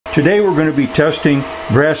Today we're going to be testing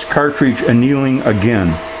brass cartridge annealing again.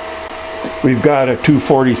 We've got a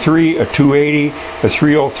 243, a 280, a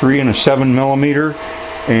 303, and a 7mm,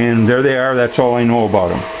 and there they are. That's all I know about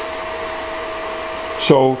them.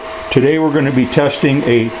 So today we're going to be testing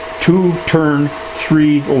a 2-turn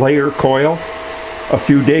 3-layer coil. A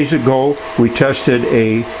few days ago we tested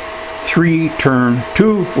a 3-turn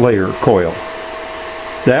 2-layer coil.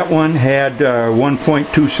 That one had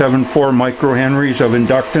 1.274 microhenries of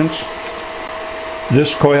inductance.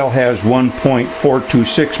 This coil has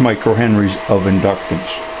 1.426 microhenries of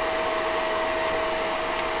inductance.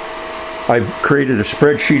 I've created a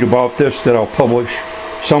spreadsheet about this that I'll publish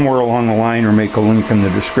somewhere along the line or make a link in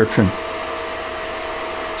the description.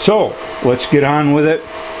 So let's get on with it.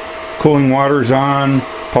 Cooling water's on,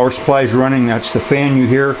 power supply's running, that's the fan you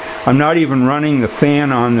hear. I'm not even running the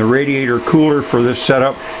fan on the radiator cooler for this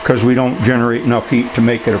setup because we don't generate enough heat to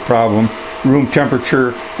make it a problem. Room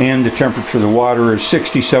temperature and the temperature of the water is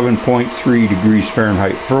 67.3 degrees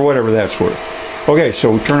Fahrenheit, for whatever that's worth. Okay, so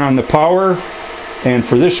we turn on the power, and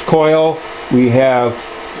for this coil we have,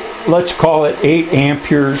 let's call it 8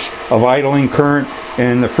 amperes of idling current,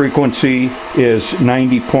 and the frequency is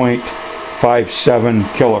 90.57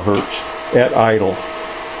 kilohertz at idle.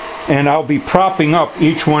 And I'll be propping up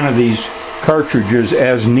each one of these cartridges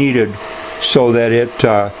as needed so that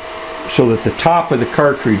the top of the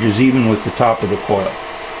cartridge is even with the top of the coil.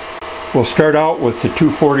 We'll start out with the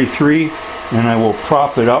 243, and I will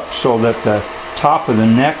prop it up so that the top of the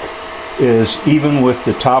neck is even with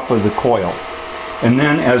the top of the coil. And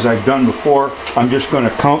then, as I've done before, I'm just going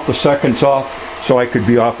to count the seconds off so I could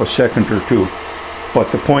be off a second or two.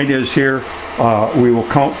 But the point is here, we will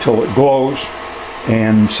count till it glows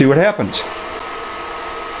and see what happens.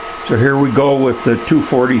 So here we go with the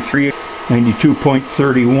 243,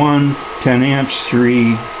 92.31, 10 amps,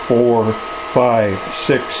 3, 4, 5,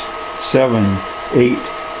 6, 7, 8,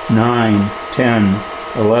 9, 10,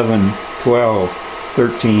 11, 12,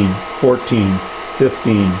 13, 14,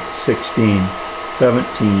 15, 16,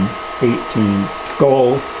 17, 18,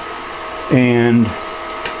 go. And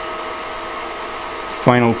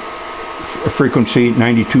final frequency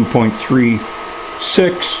 92.36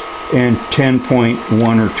 and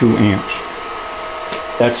 10.1 or 2 amps.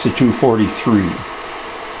 That's the 243.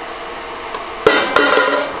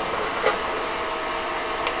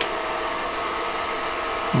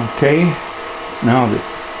 Okay, now the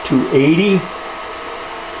 280.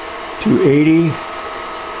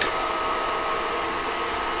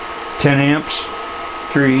 10 amps,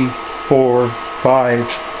 3, 4,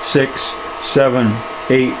 5, 6, 7,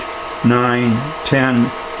 8, 9,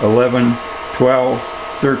 10, 11, 12,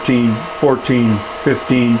 13, 14,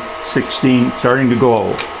 15, 16, starting to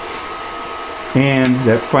glow. And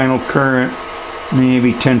that final current,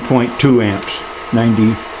 maybe 10.2 amps,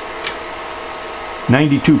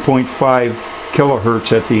 92.5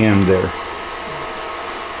 kilohertz at the end there.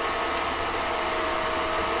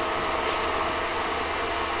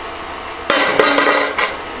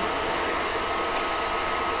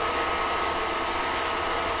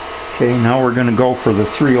 Okay, now we're going to go for the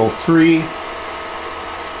 303.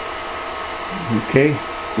 Okay,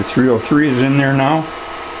 the 303 is in there now.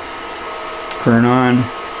 Turn on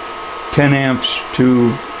 10 amps,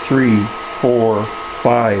 2, 3, 4,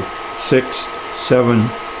 5, 6, 7,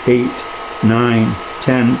 8, 9,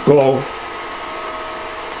 10, go.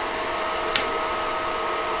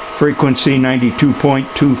 Frequency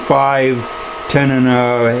 92.25,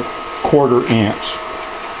 10.25 amps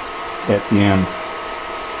at the end.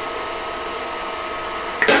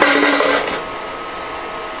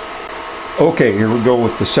 Okay, here we go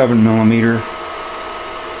with the 7mm.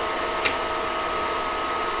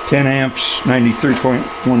 10 amps,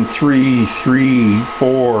 93.13, 3,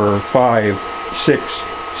 4, 5, 6,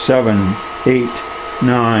 7, 8,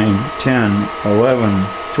 9, 10, 11,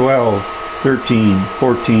 12, 13,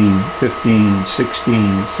 14, 15,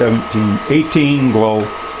 16, 17, 18, glow.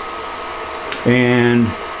 And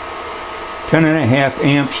 10.5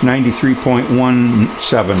 amps,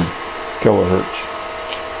 93.17 kilohertz.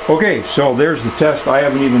 Okay, so there's the test. I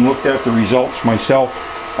haven't even looked at the results myself.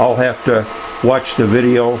 I'll have to watch the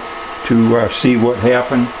video to see what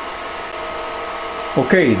happened.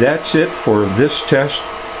 Okay, that's it for this test.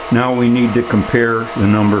 Now we need to compare the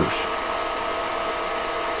numbers.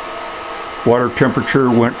 Water temperature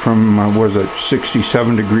went from, was it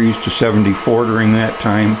 67 degrees to 74 during that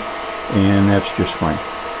time, and that's just fine.